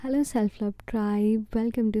Hello, Self Love Tribe.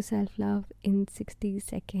 Welcome to Self Love in 60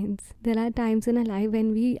 Seconds. There are times in our life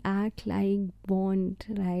when we act like Bond,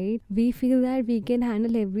 right? We feel that we can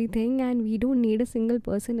handle everything and we don't need a single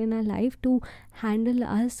person in our life to handle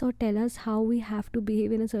us or tell us how we have to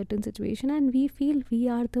behave in a certain situation, and we feel we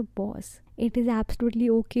are the boss. It is absolutely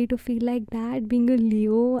okay to feel like that. Being a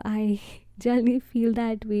Leo, I generally feel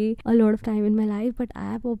that way a lot of time in my life, but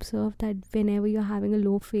I have observed that whenever you're having a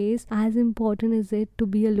low phase, as important is it to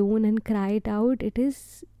be alone and cry it out, it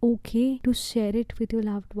is okay to share it with your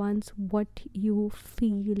loved ones what you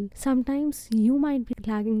feel. Sometimes you might be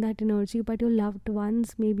lacking that energy, but your loved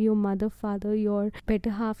ones, maybe your mother, father, your better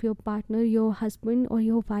half, your partner, your husband or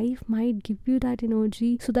your wife, might give you that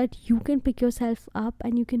energy so that you can pick yourself up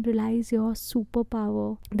and you can realize your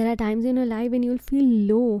superpower. There are times in your life when you'll feel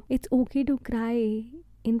low. It's okay to cry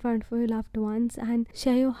in front of your loved ones and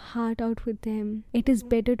share your heart out with them. It is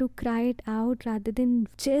better to cry it out rather than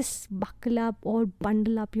just buckle up or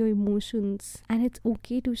bundle up your emotions. And it's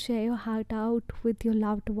okay to share your heart out with your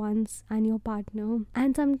loved ones and your partner.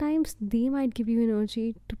 And sometimes they might give you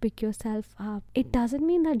energy to pick yourself up. It doesn't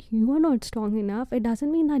mean that you are not strong enough. It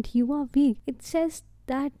doesn't mean that you are weak. It's just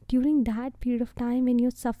that during that period of time when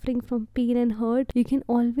you're suffering from pain and hurt, you can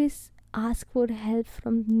always ask for help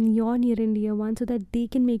from your near and dear one so that they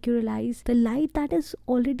can make you realize the light that is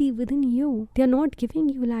already within you. They're not giving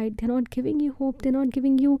you light, they're not giving you hope, they're not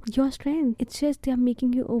giving you your strength. It's just they're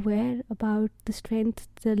making you aware about the strength,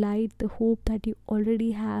 the light, the hope that you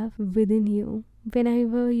already have within you.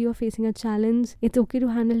 Whenever you're facing a challenge, it's okay to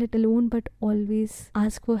handle it alone, but always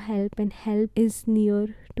ask for help, and help is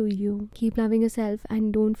near to you. Keep loving yourself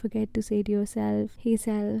and don't forget to say to yourself, hey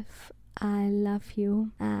self, I love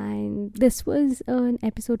you. And this was an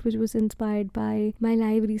episode which was inspired by my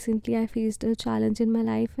life. Recently I faced a challenge in my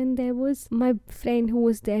life, and there was my friend who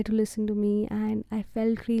was there to listen to me, and I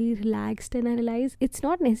felt really relaxed, and I realized it's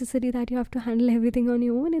not necessary that you have to handle everything on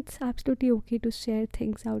your own. It's absolutely okay to share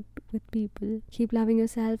things out with people. Keep loving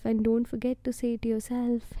yourself and don't forget to say to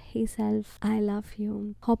yourself, hey self, I love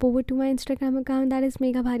you. Hop over to my Instagram account, that is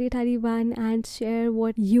meghabharyatari1, and share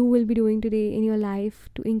what you will be doing today in your life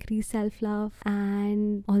to increase self-love,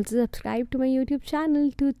 and also subscribe to my YouTube channel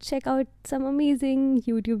to check out some amazing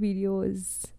YouTube videos.